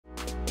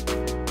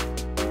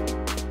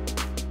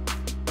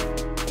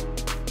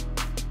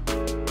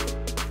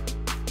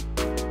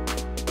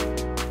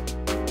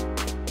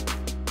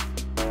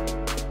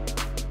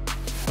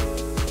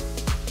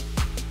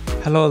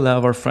Hello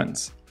Laravel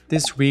friends.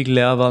 This week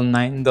Laravel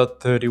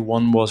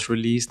 9.31 was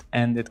released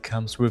and it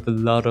comes with a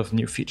lot of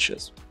new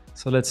features.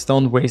 So let's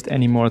don't waste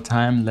any more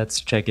time, let's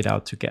check it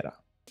out together.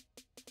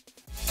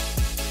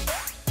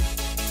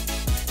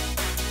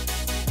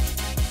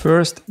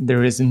 First,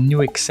 there is a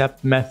new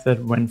accept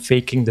method when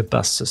faking the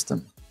bus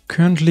system.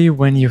 Currently,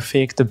 when you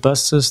fake the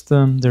bus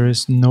system, there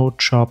is no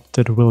job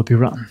that will be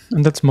run.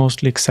 And that's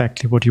mostly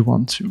exactly what you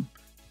want to.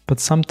 But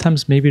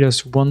sometimes maybe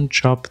there's one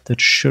job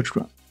that should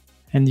run.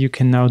 And you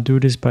can now do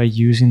this by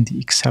using the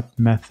accept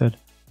method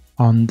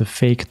on the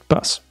faked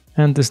bus.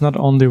 And this not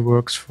only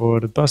works for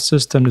the bus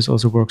system, this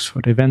also works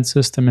for the event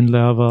system in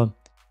Laravel.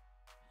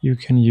 You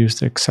can use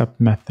the accept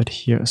method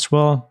here as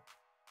well,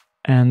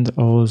 and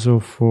also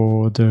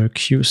for the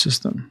queue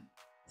system.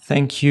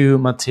 Thank you,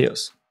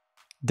 Matthäus.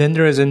 Then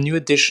there is a new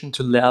addition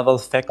to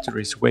Laravel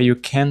factories where you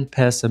can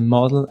pass a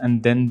model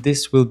and then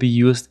this will be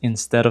used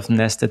instead of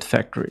nested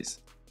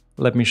factories.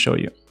 Let me show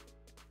you.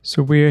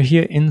 So we are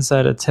here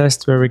inside a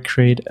test where we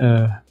create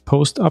a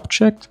post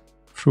object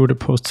through the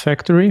post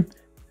factory,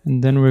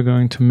 and then we're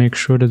going to make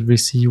sure that we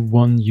see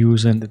one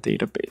user in the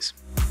database.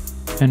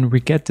 And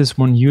we get this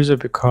one user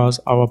because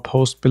our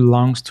post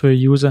belongs to a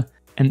user,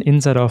 and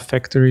inside our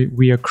factory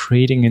we are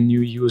creating a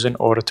new user in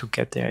order to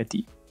get the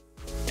ID.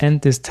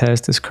 And this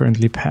test is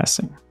currently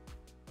passing.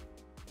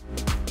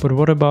 But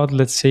what about,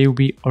 let's say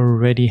we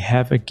already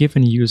have a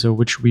given user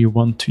which we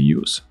want to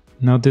use?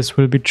 Now this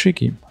will be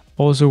tricky.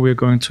 Also, we're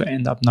going to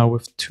end up now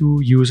with two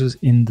users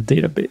in the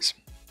database,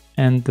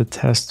 and the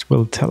test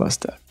will tell us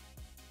that.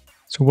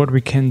 So what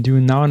we can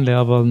do now in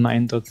Laravel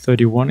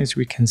 9.31 is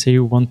we can say we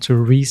want to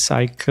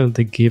recycle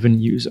the given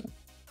user.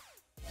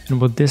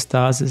 And what this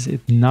does is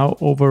it now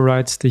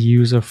overrides the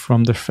user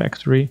from the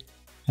factory,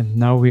 and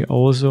now we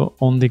also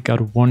only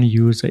got one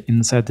user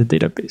inside the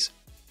database.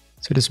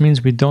 So this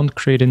means we don't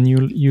create a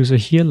new user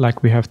here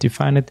like we have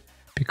defined it,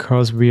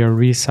 because we are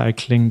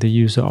recycling the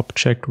user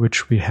object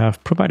which we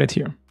have provided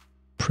here.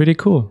 Pretty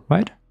cool,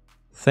 right?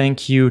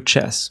 Thank you,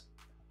 Chess.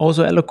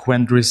 Also,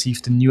 Eloquent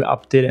received a new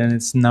update and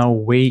it's now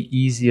way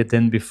easier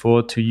than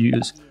before to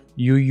use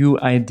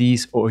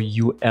UUIDs or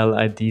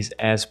ULIDs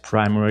as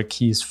primary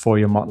keys for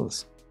your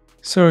models.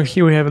 So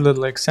here we have a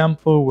little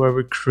example where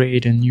we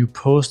create a new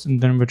post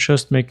and then we're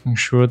just making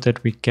sure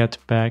that we get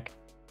back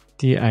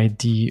the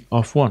ID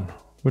of 1,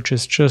 which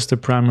is just the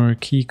primary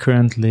key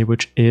currently,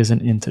 which is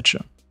an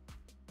integer.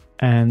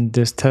 And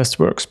this test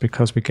works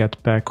because we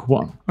get back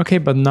 1. Okay,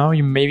 but now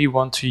you maybe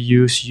want to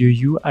use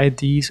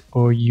UUIDs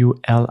or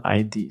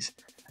ULIDs.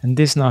 And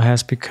this now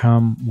has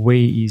become way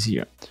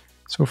easier.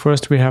 So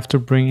first we have to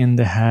bring in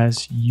the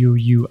hash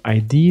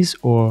UUIDs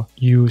or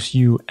use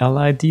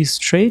ULIDs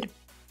straight.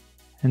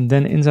 And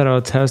then inside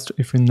our test,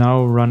 if we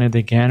now run it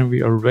again,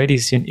 we already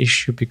see an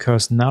issue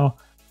because now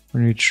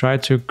when we try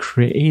to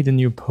create a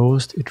new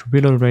post, it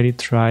will already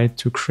try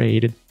to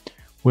create it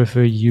with a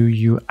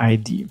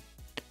UUID.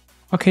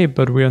 Okay,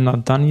 but we are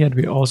not done yet.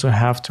 We also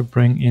have to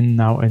bring in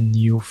now a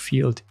new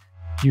field.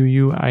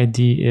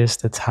 UUID is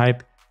the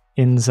type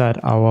inside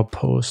our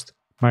post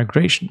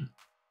migration.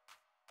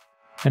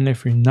 And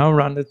if we now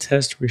run the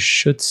test, we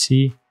should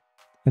see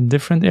a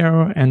different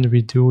error, and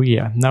we do,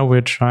 now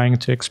we're trying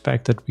to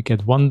expect that we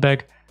get 1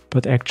 back,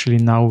 but actually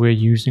now we're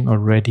using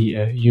already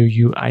a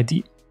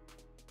UUID.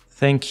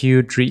 Thank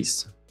you,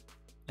 Dries.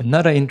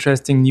 Another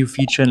interesting new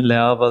feature in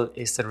Laravel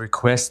is the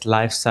request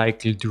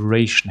lifecycle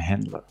duration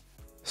handler.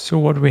 So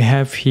what we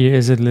have here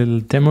is a little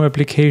demo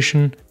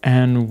application,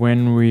 and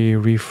when we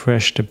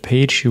refresh the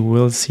page, you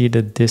will see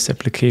that this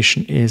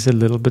application is a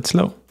little bit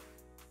slow.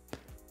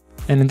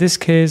 And in this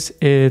case,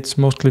 it's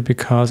mostly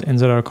because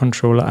inside our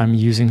controller I'm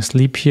using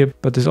sleep here,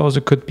 but this also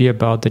could be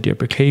about that the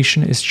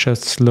application is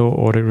just slow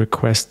or the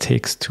request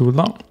takes too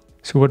long.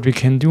 So what we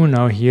can do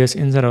now here is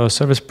inside our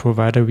service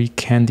provider, we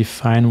can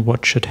define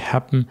what should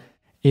happen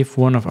if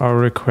one of our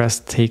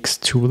requests takes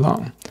too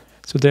long.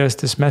 So there's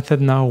this method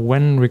now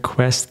when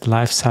request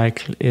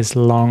lifecycle is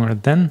longer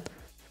than.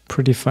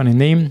 Pretty funny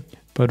name,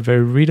 but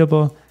very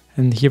readable.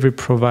 And here we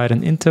provide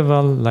an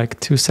interval like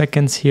 2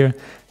 seconds here,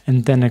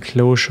 and then a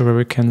closure where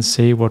we can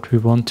say what we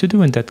want to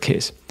do in that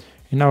case.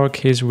 In our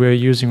case, we're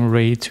using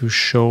Ray to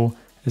show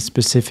a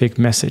specific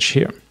message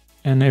here.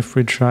 And if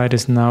we try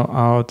this now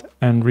out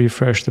and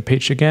refresh the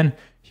page again,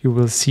 you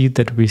will see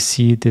that we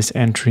see this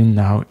entry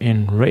now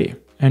in Ray.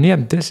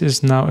 And this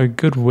is now a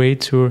good way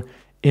to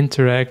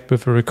interact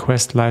with a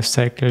request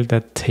lifecycle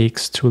that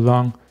takes too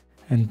long,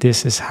 and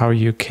this is how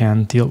you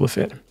can deal with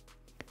it.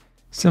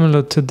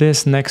 Similar to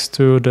this, next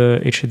to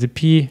the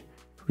HTTP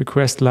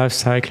request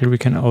lifecycle, we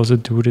can also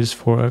do this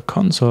for a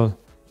console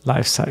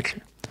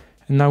lifecycle.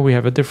 And now we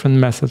have a different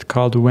method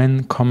called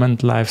when comment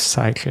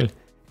lifecycle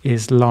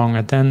is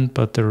longer than,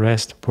 but the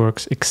rest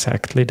works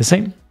exactly the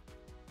same.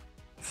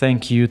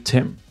 Thank you,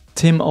 Tim.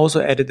 Tim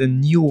also added a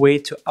new way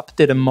to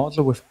update a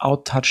model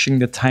without touching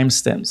the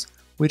timestamps,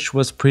 which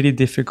was pretty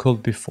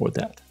difficult before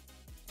that.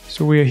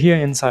 So we are here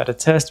inside a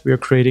test, we are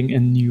creating a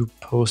new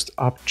post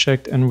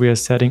object and we are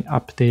setting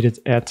updated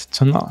add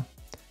to null.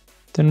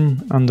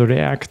 Then on the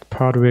React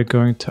part, we're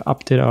going to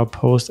update our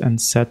post and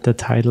set the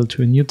title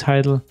to a new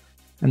title.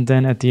 And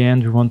then at the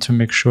end, we want to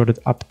make sure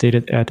that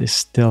updated at is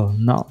still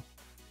null.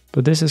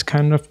 But this is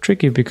kind of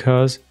tricky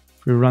because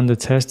if we run the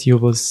test, you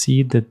will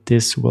see that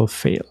this will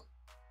fail.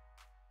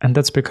 And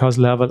that's because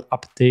Laravel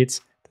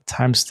updates the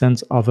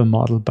timestamps of a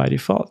model by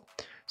default.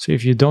 So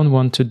if you don't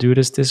want to do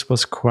this, this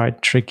was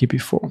quite tricky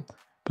before.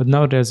 But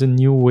now there's a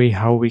new way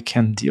how we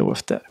can deal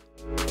with that.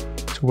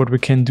 So what we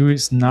can do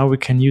is now we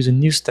can use a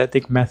new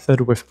static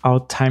method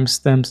without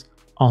timestamps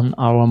on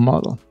our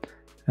model.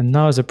 And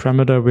now as a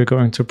parameter, we're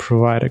going to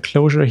provide a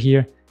closure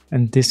here.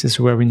 And this is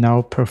where we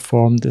now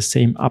perform the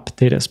same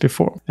update as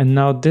before. And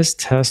now this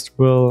test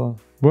will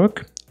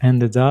work,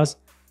 and it does,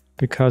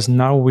 because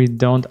now we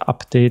don't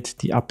update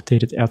the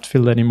updated at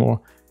field anymore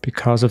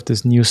because of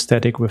this new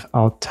static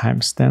without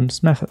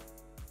timestamps method.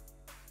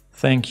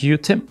 Thank you,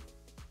 Tim.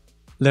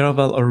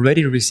 Laravel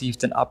already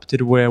received an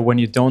update where when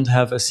you don't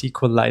have a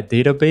SQLite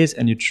database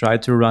and you try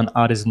to run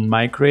artisan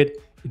migrate,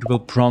 it will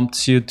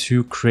prompt you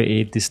to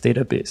create this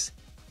database.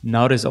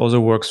 Now this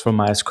also works for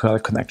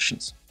MySQL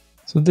connections.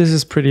 So this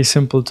is pretty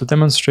simple to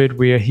demonstrate.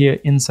 We are here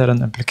inside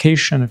an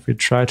application. If we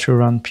try to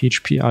run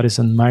PHP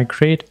artisan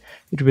migrate,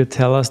 it will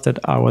tell us that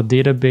our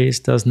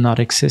database does not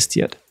exist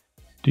yet.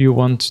 Do you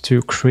want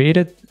to create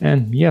it?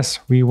 And yes,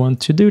 we want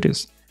to do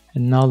this.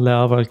 And now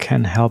Laravel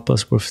can help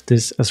us with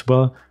this as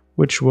well,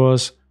 which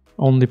was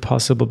only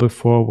possible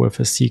before with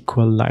a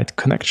SQLite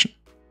connection.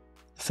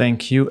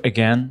 Thank you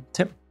again,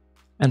 Tim.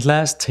 And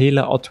last,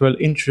 Taylor Otwell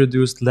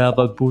introduced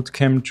Laravel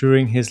BootCamp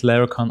during his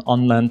Laracon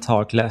online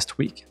talk last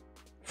week.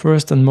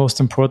 First and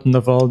most important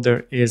of all,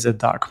 there is a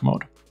dark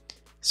mode.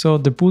 So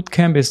the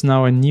Bootcamp is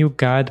now a new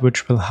guide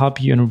which will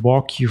help you and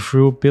walk you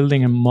through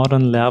building a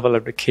modern Laravel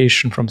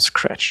application from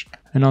scratch.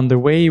 And on the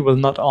way, you will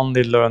not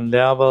only learn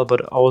Laravel,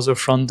 but also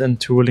front-end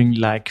tooling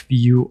like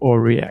Vue or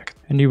React.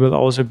 And you will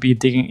also be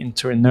digging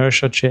into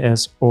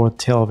Inertia.js or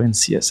Tailwind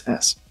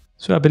CSS.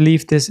 So I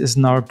believe this is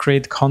now a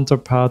great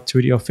counterpart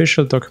to the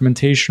official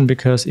documentation,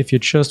 because if you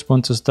just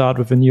want to start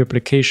with a new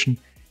application,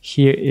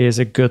 here is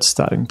a good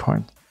starting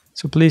point.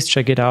 So please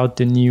check it out,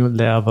 the new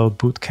Laravel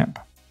Bootcamp.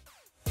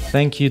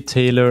 Thank you,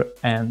 Taylor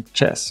and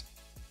Jess.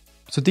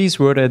 So these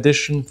were the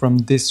additions from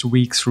this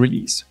week's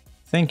release.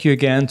 Thank you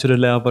again to the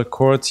Laravel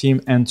core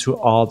team and to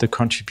all the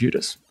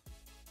contributors.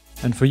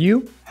 And for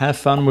you, have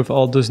fun with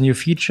all those new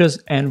features,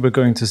 and we're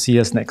going to see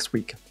us next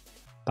week.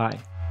 Bye.